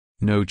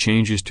No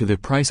changes to the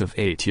price of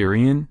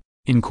Aterian,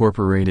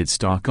 Incorporated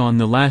stock on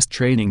the last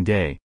trading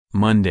day,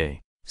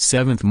 Monday,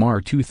 7th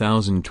March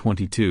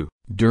 2022.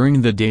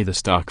 During the day the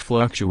stock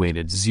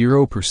fluctuated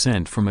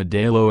 0% from a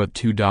day low of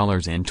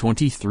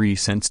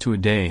 $2.23 to a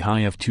day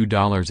high of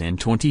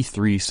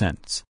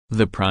 $2.23.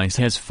 The price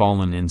has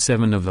fallen in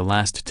 7 of the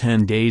last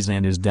 10 days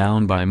and is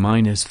down by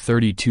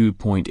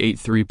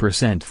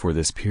 -32.83% for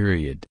this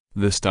period.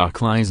 The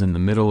stock lies in the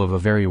middle of a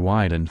very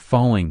wide and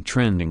falling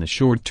trend in the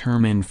short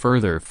term, and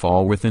further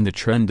fall within the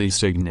trend is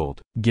signaled.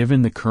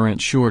 Given the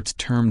current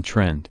short-term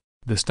trend,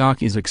 the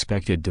stock is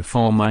expected to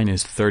fall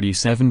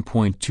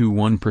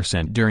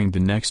 -37.21% during the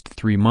next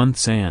 3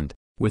 months and,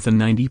 with a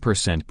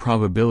 90%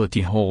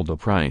 probability, hold a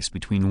price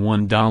between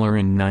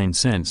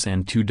 $1.09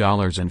 and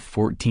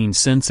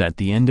 $2.14 at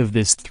the end of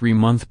this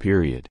 3-month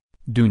period.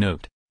 Do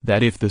note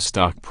that if the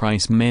stock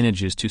price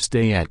manages to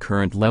stay at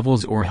current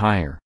levels or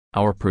higher,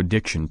 our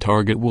prediction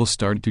target will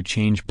start to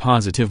change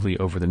positively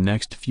over the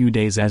next few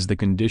days as the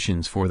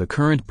conditions for the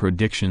current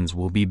predictions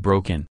will be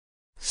broken.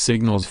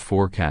 Signals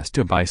forecast.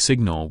 A buy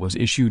signal was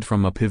issued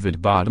from a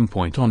pivot bottom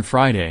point on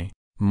Friday,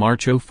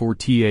 March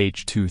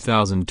 4th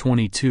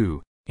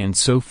 2022, and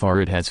so far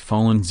it has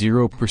fallen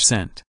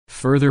 0%.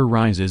 Further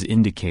rises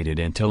indicated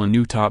until a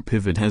new top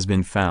pivot has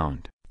been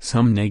found.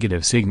 Some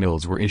negative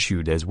signals were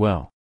issued as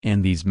well,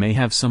 and these may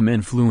have some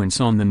influence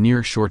on the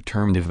near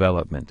short-term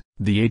development.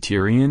 The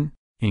Aterian,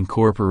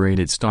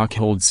 Incorporated stock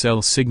holds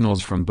sell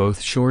signals from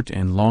both short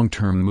and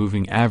long-term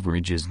moving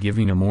averages,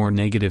 giving a more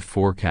negative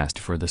forecast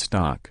for the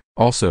stock.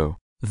 Also,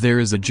 there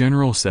is a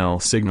general sell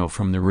signal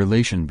from the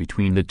relation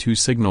between the two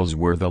signals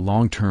where the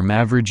long-term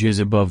average is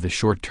above the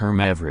short-term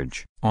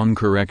average. On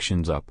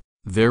corrections up,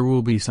 there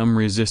will be some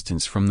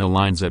resistance from the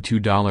lines at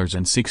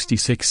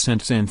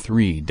 $2.66 and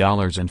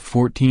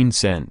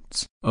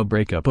 $3.14. A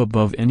breakup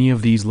above any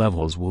of these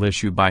levels will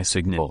issue buy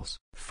signals.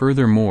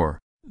 Furthermore,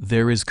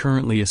 there is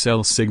currently a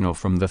sell signal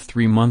from the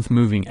 3-month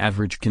moving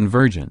average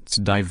convergence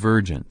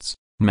divergence,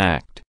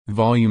 MACD.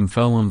 Volume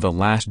fell on the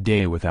last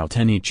day without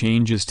any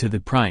changes to the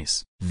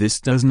price.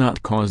 This does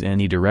not cause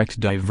any direct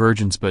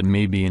divergence but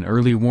may be an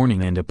early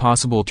warning and a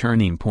possible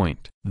turning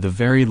point. The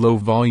very low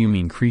volume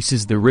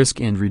increases the risk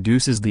and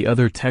reduces the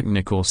other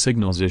technical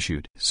signals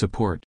issued.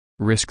 Support,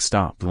 risk,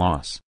 stop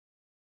loss.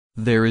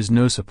 There is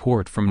no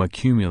support from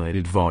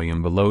accumulated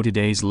volume below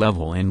today's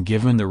level, and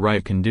given the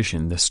right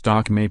condition the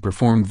stock may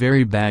perform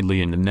very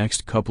badly in the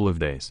next couple of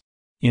days.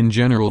 In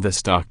general, the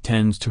stock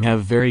tends to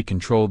have very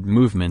controlled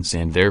movements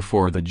and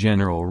therefore the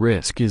general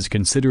risk is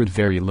considered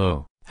very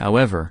low.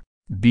 However,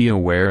 be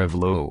aware of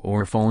low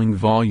or falling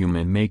volume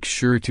and make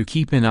sure to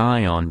keep an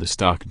eye on the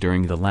stock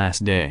during the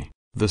last day.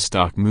 The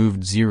stock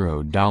moved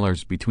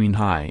 $0 between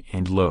high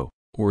and low,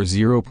 or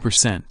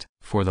 0%.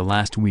 For the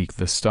last week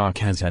the stock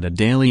has had a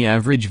daily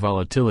average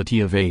volatility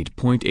of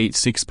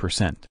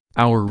 8.86%.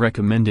 Our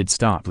recommended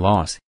stop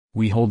loss,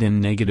 we hold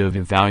in negative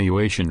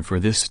evaluation for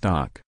this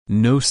stock.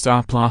 No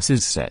stop loss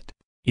is set.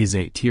 Is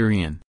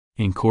Aterian,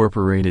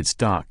 Incorporated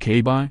stock a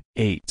buy?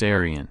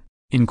 Aterian,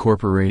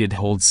 Incorporated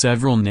holds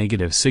several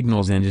negative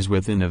signals and is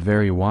within a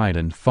very wide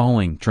and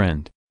falling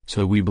trend,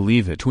 so we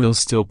believe it will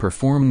still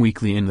perform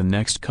weakly in the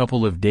next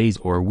couple of days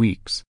or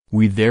weeks.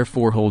 We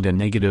therefore hold a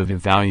negative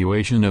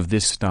evaluation of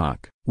this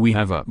stock. We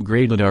have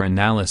upgraded our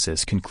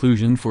analysis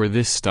conclusion for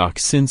this stock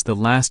since the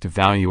last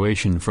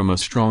evaluation from a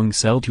strong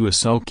sell to a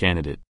sell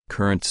candidate.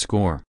 Current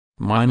score,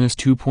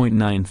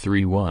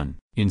 -2.931.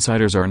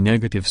 Insiders are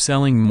negative,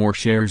 selling more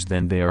shares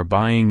than they are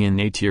buying in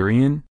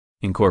Aterian,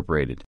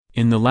 Incorporated.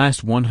 In the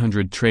last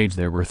 100 trades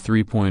there were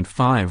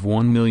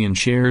 3.51 million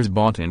shares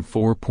bought and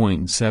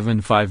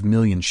 4.75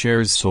 million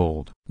shares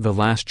sold. The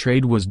last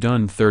trade was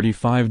done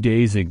 35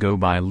 days ago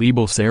by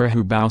Label Sarah,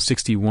 who bought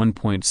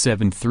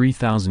 61.73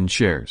 thousand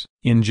shares.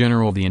 In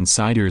general, the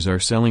insiders are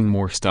selling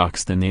more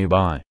stocks than they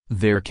buy.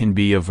 There can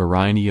be a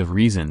variety of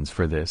reasons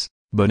for this,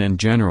 but in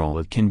general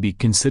it can be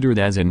considered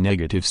as a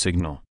negative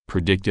signal.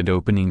 Predicted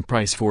opening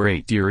price for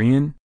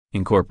Aterian,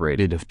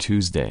 Incorporated of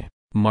Tuesday,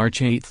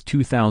 March 8,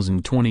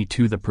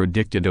 2022. The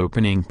predicted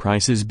opening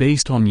price is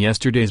based on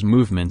yesterday's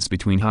movements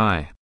between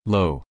high,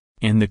 low,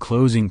 and the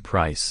closing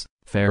price.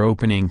 Fair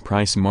opening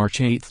price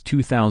March 8,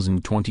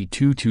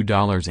 2022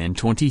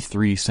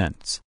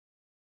 $2.23.